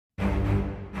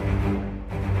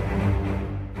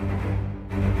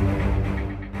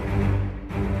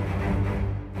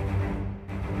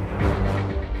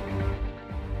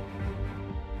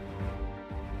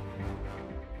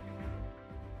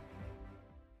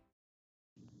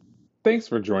Thanks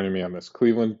for joining me on this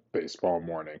Cleveland baseball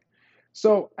morning.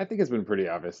 So, I think it's been pretty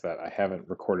obvious that I haven't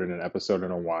recorded an episode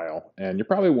in a while, and you're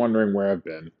probably wondering where I've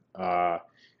been.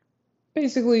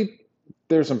 Basically,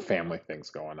 there's some family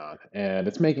things going on, and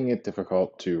it's making it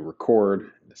difficult to record,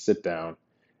 to sit down,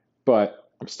 but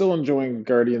I'm still enjoying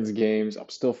Guardians games. I'm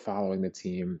still following the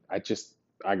team. I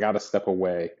got to step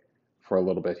away for a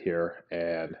little bit here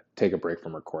and take a break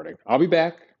from recording. I'll be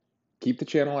back. Keep the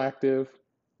channel active.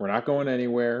 We're not going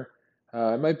anywhere.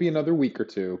 It might be another week or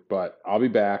two, but I'll be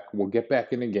back. We'll get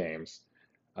back into games.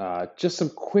 Just some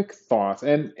quick thoughts,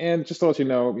 and just to let you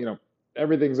know,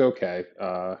 everything's okay.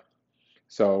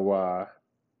 So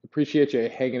appreciate you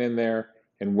hanging in there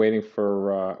and waiting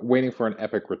for an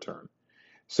epic return.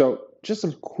 So, just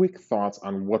some quick thoughts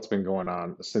on what's been going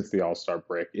on since the All Star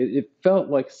break. It felt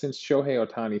like since Shohei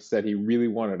Ohtani said he really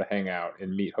wanted to hang out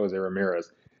and meet Jose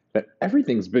Ramirez, that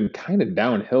everything's been kind of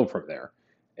downhill from there.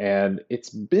 And it's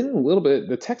been a little bit,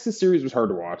 the Texas series was hard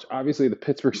to watch. Obviously, the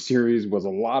Pittsburgh series was a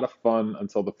lot of fun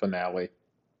until the finale.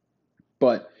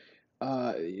 But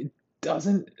it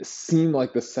doesn't seem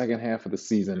like the second half of the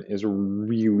season is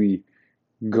really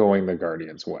going the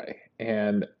Guardians' way.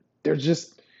 And there's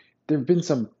just there have been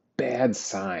some bad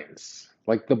signs.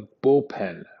 Like the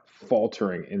bullpen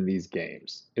faltering in these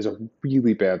games is a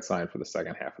really bad sign for the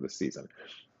second half of the season.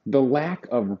 The lack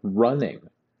of running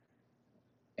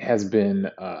has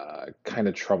been kind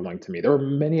of troubling to me. There were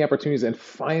many opportunities, and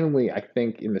finally, I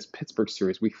think in this Pittsburgh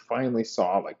series, we finally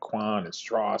saw like Quan and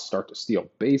Straw start to steal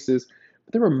bases.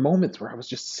 But there were moments where I was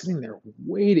just sitting there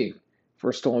waiting for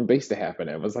a stolen base to happen.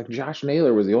 It was like Josh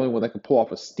Naylor was the only one that could pull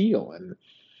off a steal, and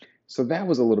so that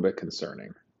was a little bit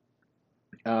concerning.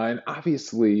 And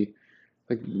obviously,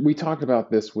 like we talked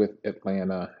about this with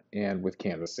Atlanta and with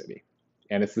Kansas City,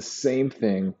 and it's the same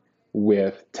thing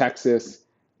with Texas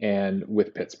and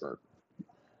with Pittsburgh.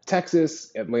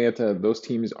 Texas, Atlanta, those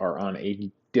teams are on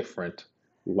a different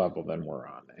level than we're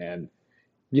on. And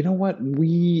you know what?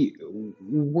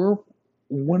 We're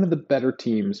one of the better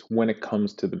teams when it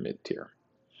comes to the mid tier.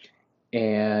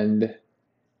 And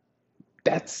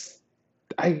that's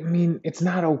I mean, it's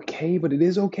not okay, but it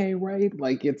is okay, right?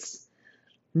 Like it's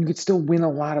you could still win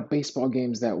a lot of baseball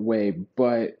games that way,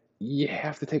 but you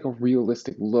have to take a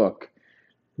realistic look.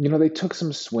 They took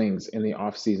some swings in the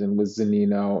offseason with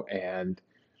Zanino and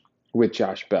with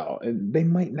Josh Bell. And they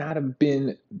might not have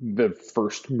been the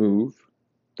first move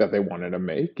that they wanted to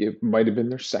make. It might have been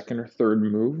their second or third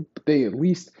move, but they at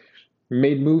least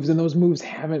made moves, and those moves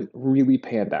haven't really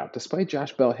panned out, despite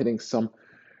Josh Bell hitting some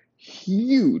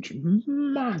huge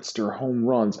monster home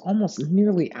runs, almost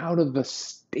nearly out of the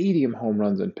stadium home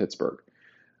runs in Pittsburgh.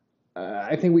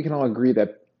 I think we can all agree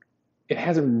that it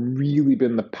hasn't really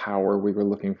been the power we were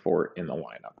looking for in the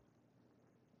lineup.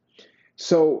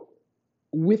 So,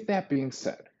 with that being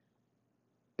said,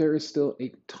 there is still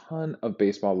a ton of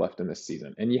baseball left in this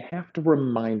season, and you have to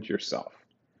remind yourself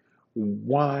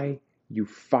why you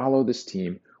follow this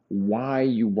team, why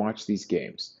you watch these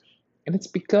games. And it's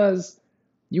because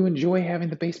you enjoy having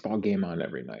the baseball game on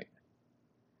every night.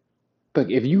 Look,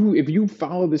 if you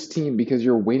follow this team because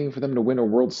you're waiting for them to win a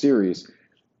World Series,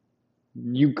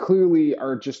 you clearly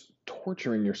are just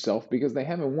torturing yourself because they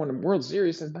haven't won a World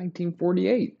Series since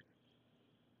 1948.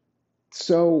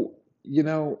 So, you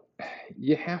know,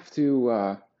 you have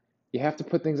to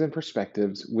put things in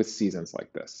perspectives with seasons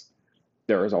like this.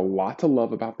 There is a lot to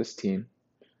love about this team.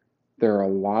 There are a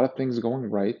lot of things going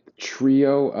right. The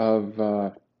trio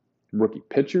of rookie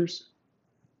pitchers,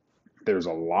 there's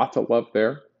a lot to love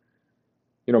there.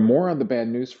 More on the bad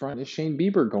news front is Shane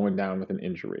Bieber going down with an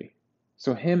injury.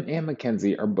 So him and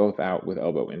McKenzie are both out with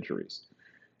elbow injuries.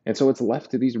 And so it's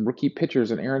left to these rookie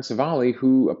pitchers and Aaron Savali,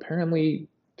 who apparently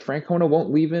Francona won't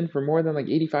leave in for more than like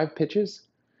 85 pitches.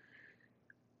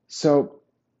 So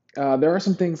there are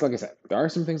some things, like I said, there are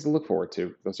some things to look forward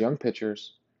to. Those young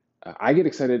pitchers. I get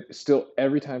excited still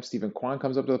every time Stephen Kwan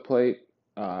comes up to the plate.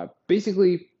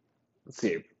 Basically, let's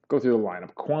see, go through the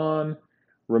lineup. Kwan,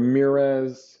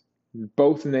 Ramirez,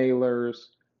 both Nailers,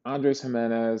 Andres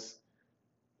Jimenez.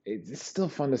 It's still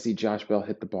fun to see Josh Bell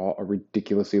hit the ball a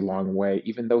ridiculously long way,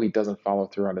 even though he doesn't follow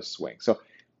through on his swing. So,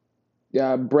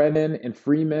 Brennan and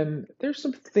Freeman, there's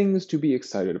some things to be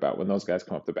excited about when those guys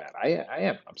come up to bat. I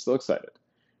am. I'm still excited.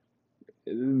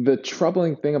 The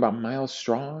troubling thing about Miles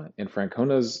Straw and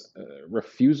Francona's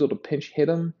refusal to pinch hit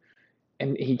him,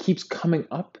 and he keeps coming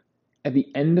up at the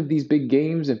end of these big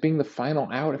games and being the final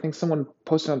out. I think someone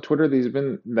posted on Twitter that he's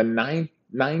been the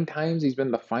nine times he's been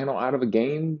the final out of a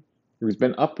game. He's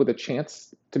been up with a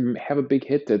chance to have a big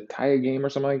hit to tie a game or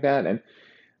something like that, and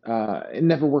it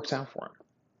never works out for him.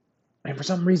 And for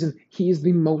some reason,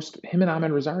 him and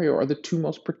Ahmed Rosario are the two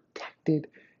most protected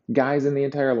guys in the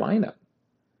entire lineup.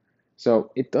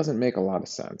 So it doesn't make a lot of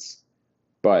sense.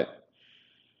 But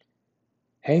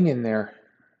hang in there,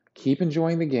 keep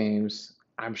enjoying the games.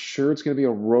 I'm sure it's going to be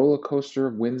a roller coaster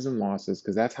of wins and losses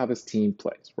because that's how this team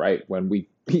plays, right? When we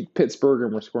beat Pittsburgh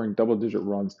and we're scoring double-digit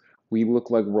runs, we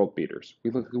look like world beaters. We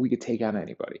look like we could take on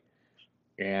anybody.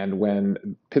 And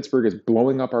when Pittsburgh is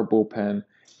blowing up our bullpen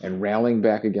and rallying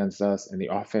back against us, and the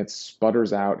offense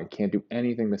sputters out and can't do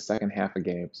anything the second half of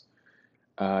games,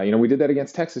 we did that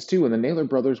against Texas too, and the Naylor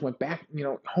brothers went back,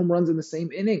 home runs in the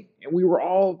same inning, and we were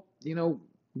all,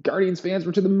 Guardians fans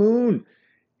were to the moon,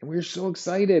 and we were so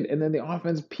excited. And then the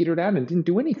offense petered out and didn't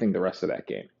do anything the rest of that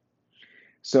game.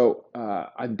 So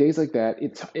on days like that,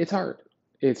 it's hard.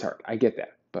 It's hard. I get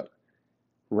that, but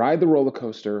ride the roller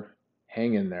coaster,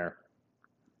 hang in there.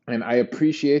 And I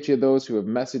appreciate you, those who have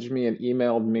messaged me and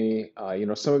emailed me.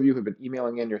 Some of you have been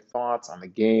emailing in your thoughts on the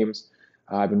games.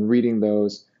 I've been reading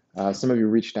those. Some of you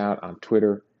reached out on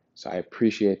Twitter, so I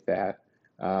appreciate that.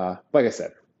 Like I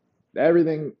said,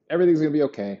 everything's going to be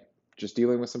okay. Just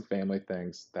dealing with some family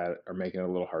things that are making it a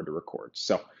little hard to record.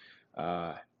 So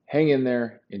hang in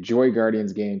there. Enjoy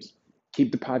Guardians games.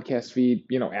 Keep the podcast feed,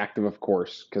 active, of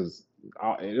course, because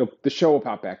the show will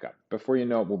pop back up. Before you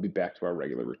know it, we'll be back to our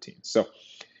regular routine. So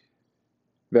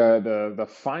the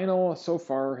final so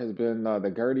far has been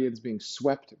the Guardians being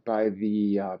swept by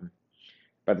the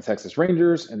Texas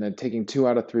Rangers, and then taking 2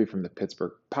 out of 3 from the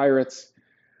Pittsburgh Pirates.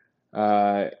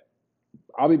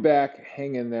 I'll be back.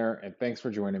 Hang in there, and thanks for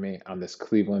joining me on this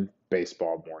Cleveland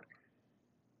baseball morning.